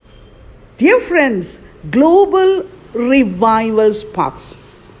Dear friends, global revival sparks.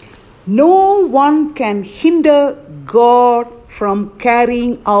 No one can hinder God from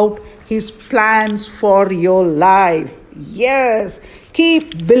carrying out His plans for your life. Yes,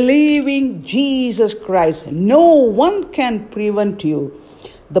 keep believing Jesus Christ. No one can prevent you.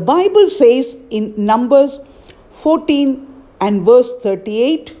 The Bible says in Numbers 14 and verse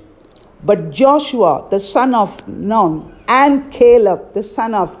 38, but Joshua the son of Nun and Caleb the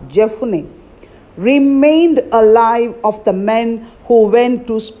son of Jephunneh remained alive of the men who went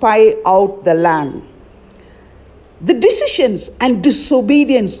to spy out the land. The decisions and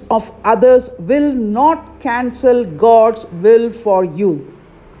disobedience of others will not cancel God's will for you.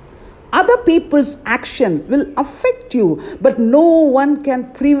 Other people's action will affect you, but no one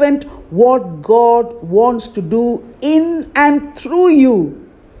can prevent what God wants to do in and through you.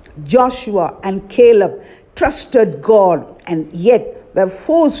 Joshua and Caleb trusted God and yet were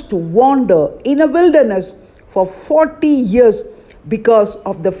forced to wander in a wilderness for 40 years because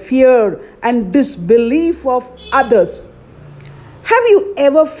of the fear and disbelief of others. Have you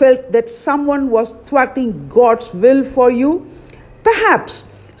ever felt that someone was thwarting God's will for you? Perhaps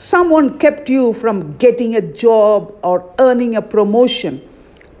someone kept you from getting a job or earning a promotion.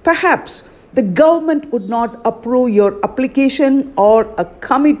 Perhaps the government would not approve your application or a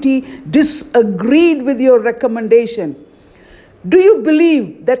committee disagreed with your recommendation. Do you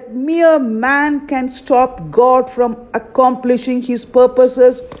believe that mere man can stop God from accomplishing His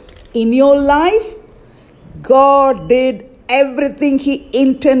purposes in your life? God did everything He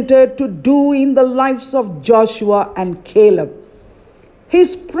intended to do in the lives of Joshua and Caleb.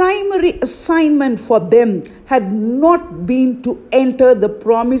 His primary assignment for them had not been to enter the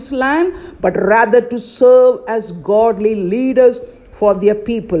promised land, but rather to serve as godly leaders for their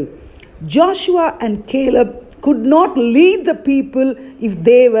people. Joshua and Caleb could not lead the people if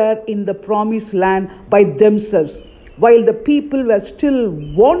they were in the promised land by themselves. While the people were still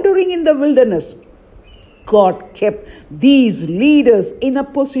wandering in the wilderness, God kept these leaders in a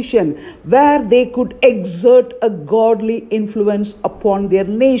position where they could exert a godly influence upon their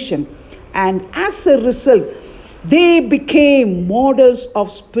nation. And as a result, they became models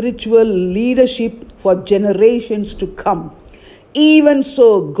of spiritual leadership for generations to come. Even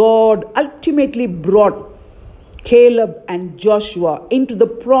so, God ultimately brought Caleb and Joshua into the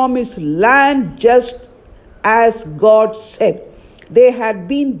promised land just as God said. They had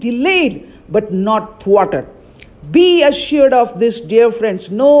been delayed but not thwarted. Be assured of this, dear friends.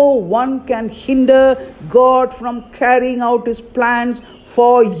 No one can hinder God from carrying out His plans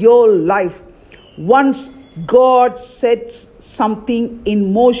for your life. Once God sets something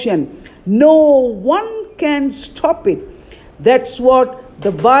in motion, no one can stop it. That's what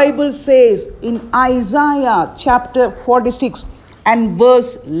the Bible says in Isaiah chapter 46 and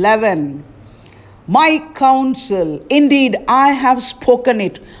verse 11. My counsel, indeed I have spoken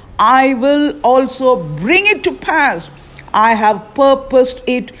it. I will also bring it to pass. I have purposed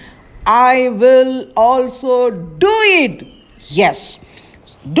it. I will also do it. Yes.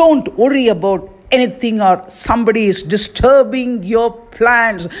 Don't worry about anything or somebody is disturbing your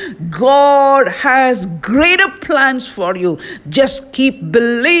plans. God has greater plans for you. Just keep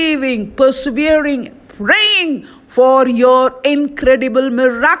believing, persevering, praying for your incredible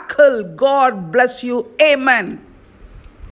miracle. God bless you. Amen.